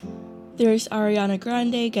There's Ariana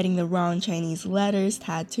Grande getting the wrong Chinese letters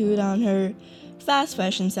tattooed on her, fast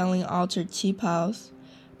fashion selling altered qipao,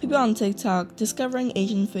 people on TikTok discovering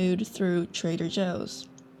Asian food through Trader Joe's.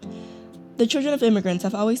 The children of immigrants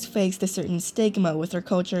have always faced a certain stigma with their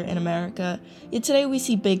culture in America, yet today we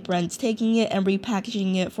see big brands taking it and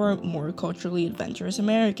repackaging it for more culturally adventurous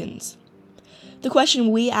Americans. The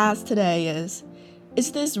question we ask today is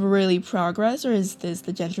this really progress or is this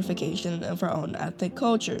the gentrification of our own ethnic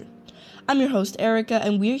culture? I'm your host, Erica,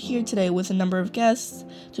 and we're here today with a number of guests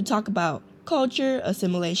to talk about culture,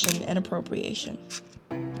 assimilation, and appropriation.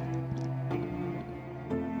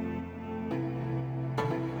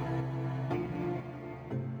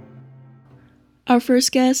 Our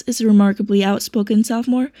first guest is a remarkably outspoken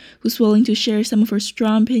sophomore who's willing to share some of her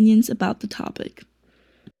strong opinions about the topic.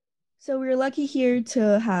 So we're lucky here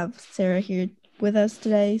to have Sarah here with us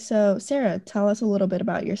today. So, Sarah, tell us a little bit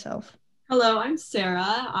about yourself. Hello, I'm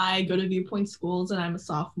Sarah. I go to Viewpoint Schools and I'm a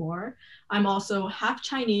sophomore. I'm also half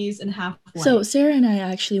Chinese and half So, white. Sarah and I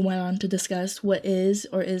actually went on to discuss what is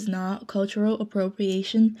or is not cultural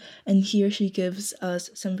appropriation, and here she gives us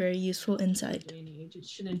some very useful insight. It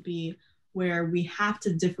shouldn't be where we have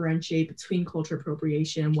to differentiate between culture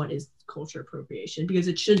appropriation and what is culture appropriation because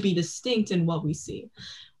it should be distinct in what we see.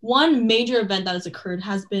 One major event that has occurred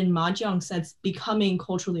has been mahjong sets becoming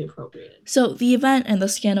culturally appropriated. So, the event and the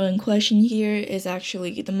scandal in question here is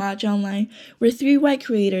actually the Mahjong line, where three white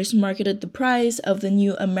creators marketed the price of the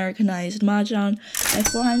new Americanized Mahjong at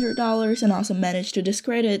 $400 and also managed to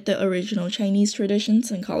discredit the original Chinese traditions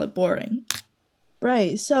and call it boring.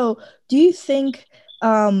 Right. So, do you think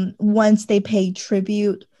once they pay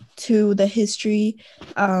tribute to the history,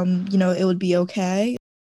 it would be okay?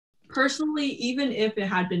 Personally, even if it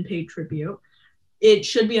had been paid tribute, it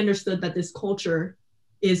should be understood that this culture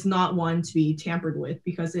is not one to be tampered with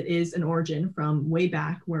because it is an origin from way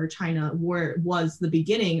back where where it was the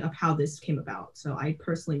beginning of how this came about. So I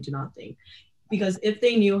personally do not think, because if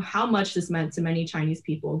they knew how much this meant to many Chinese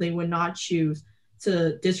people, they would not choose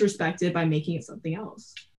to disrespect it by making it something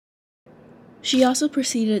else. She also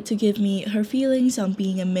proceeded to give me her feelings on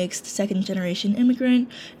being a mixed second generation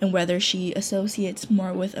immigrant and whether she associates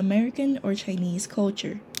more with American or Chinese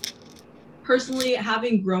culture. Personally,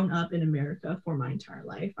 having grown up in America for my entire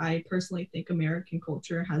life, I personally think American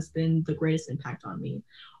culture has been the greatest impact on me.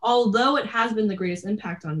 Although it has been the greatest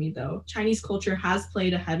impact on me, though, Chinese culture has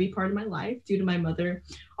played a heavy part of my life due to my mother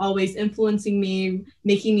always influencing me,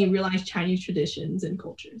 making me realize Chinese traditions and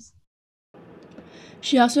cultures.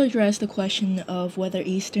 She also addressed the question of whether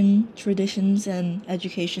Eastern traditions and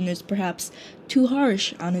education is perhaps too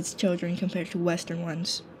harsh on its children compared to Western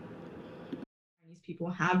ones. Chinese people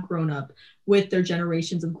have grown up with their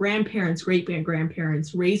generations of grandparents, great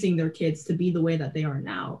grandparents, raising their kids to be the way that they are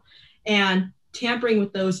now. And tampering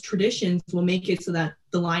with those traditions will make it so that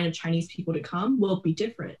the line of Chinese people to come will be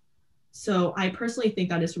different. So I personally think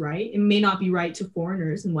that is right. It may not be right to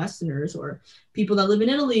foreigners and Westerners or people that live in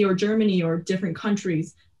Italy or Germany or different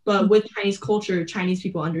countries, but with Chinese culture, Chinese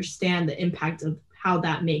people understand the impact of how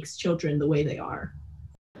that makes children the way they are.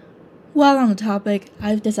 While on the topic,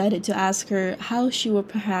 I've decided to ask her how she would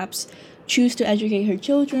perhaps choose to educate her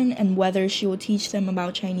children and whether she will teach them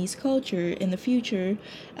about Chinese culture in the future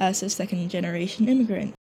as a second generation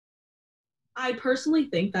immigrant. I personally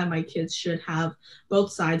think that my kids should have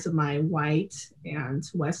both sides of my white and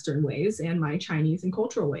Western ways and my Chinese and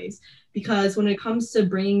cultural ways. Because when it comes to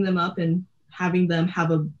bringing them up and having them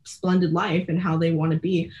have a splendid life and how they want to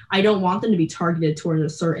be, I don't want them to be targeted toward a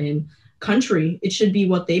certain country. It should be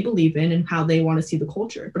what they believe in and how they want to see the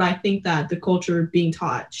culture. But I think that the culture being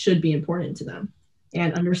taught should be important to them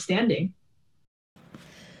and understanding.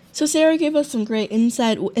 So, Sarah gave us some great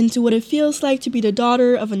insight into what it feels like to be the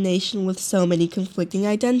daughter of a nation with so many conflicting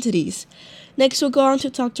identities. Next, we'll go on to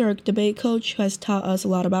talk to our debate coach who has taught us a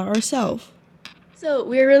lot about ourselves. So,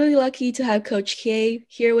 we're really lucky to have Coach K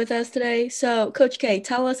here with us today. So, Coach K,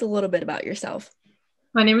 tell us a little bit about yourself.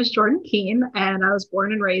 My name is Jordan Keene, and I was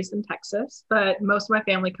born and raised in Texas, but most of my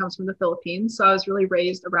family comes from the Philippines, so I was really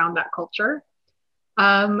raised around that culture.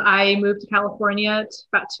 I moved to California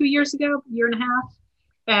about 2 years ago, year and a half,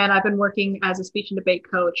 and I've been working as a speech and debate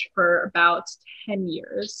coach for about 10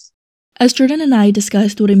 years. As Jordan and I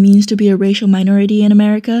discussed what it means to be a racial minority in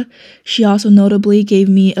America, she also notably gave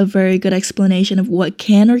me a very good explanation of what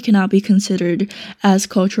can or cannot be considered as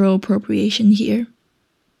cultural appropriation here.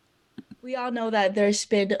 We all know that there's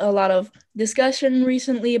been a lot of discussion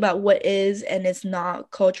recently about what is and is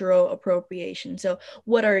not cultural appropriation. So,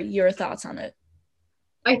 what are your thoughts on it?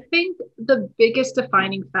 I think the biggest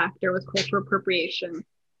defining factor with cultural appropriation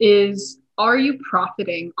is, are you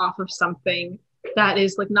profiting off of something that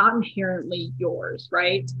is like not inherently yours,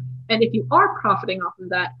 right? And if you are profiting off of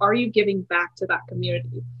that, are you giving back to that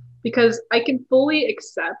community? Because I can fully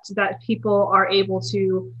accept that people are able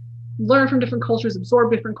to learn from different cultures,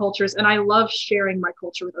 absorb different cultures, and I love sharing my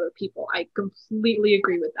culture with other people. I completely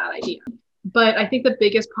agree with that idea. But I think the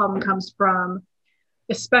biggest problem comes from,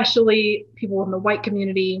 especially people in the white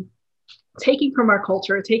community, taking from our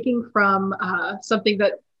culture, taking from something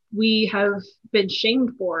that we have been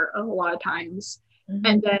shamed for a lot of times,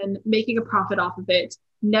 and then making a profit off of it,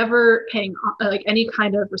 never paying like any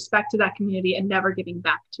kind of respect to that community, and never giving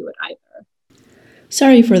back to it either.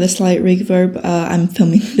 Sorry for the slight reverb. I'm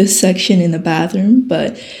filming this section in the bathroom,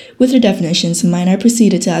 but with her definitions in mind, I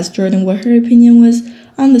proceeded to ask Jordan what her opinion was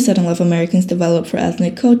on the sudden love Americans develop for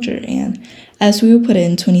ethnic culture, and as we would put it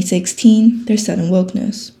in 2016, their sudden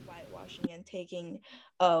wokeness. Whitewashing and taking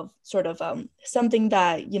of sort of something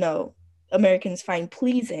that, Americans find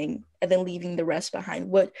pleasing and then leaving the rest behind.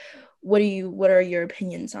 What are your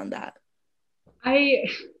opinions on that? I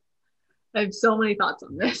have so many thoughts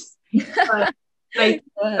on this. But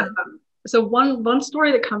so one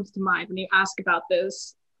story that comes to mind when you ask about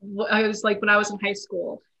this, I was like when I was in high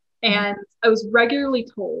school, and I was regularly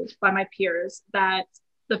told by my peers that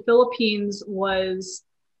the Philippines was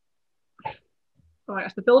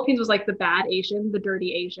like the bad Asian, the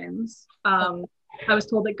dirty Asians. I was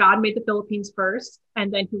told that God made the Philippines first,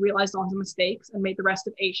 and then he realized all his mistakes and made the rest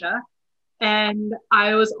of Asia. And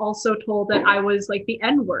I was also told that I was like the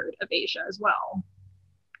N-word of Asia as well.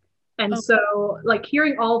 And so like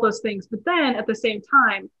hearing all those things, but then at the same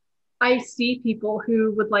time, I see people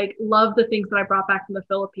who would like love the things that I brought back from the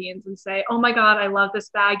Philippines and say, oh my God, I love this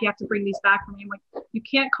bag. You have to bring these back for me. I'm like, you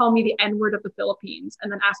can't call me the N-word of the Philippines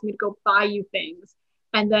and then ask me to go buy you things.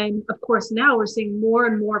 And then of course, now we're seeing more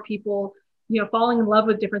and more people, falling in love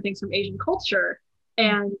with different things from Asian culture.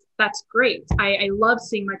 And that's great. I love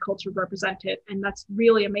seeing my culture represented, and that's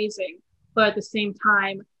really amazing. But at the same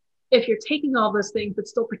time, if you're taking all those things but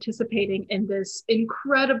still participating in this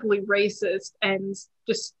incredibly racist and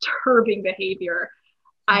disturbing behavior,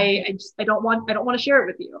 I don't want to share it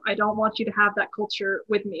with you. I don't want you to have that culture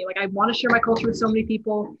with me. Like I want to share my culture with so many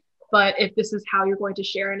people, but if this is how you're going to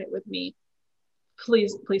share in it with me,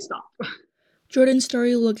 please stop. Jordan's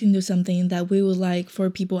story looked into something that we would like for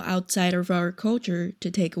people outside of our culture to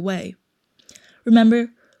take away.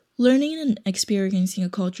 Remember, learning and experiencing a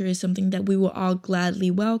culture is something that we will all gladly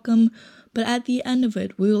welcome, but at the end of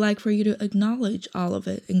it, we would like for you to acknowledge all of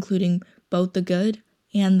it, including both the good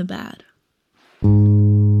and the bad.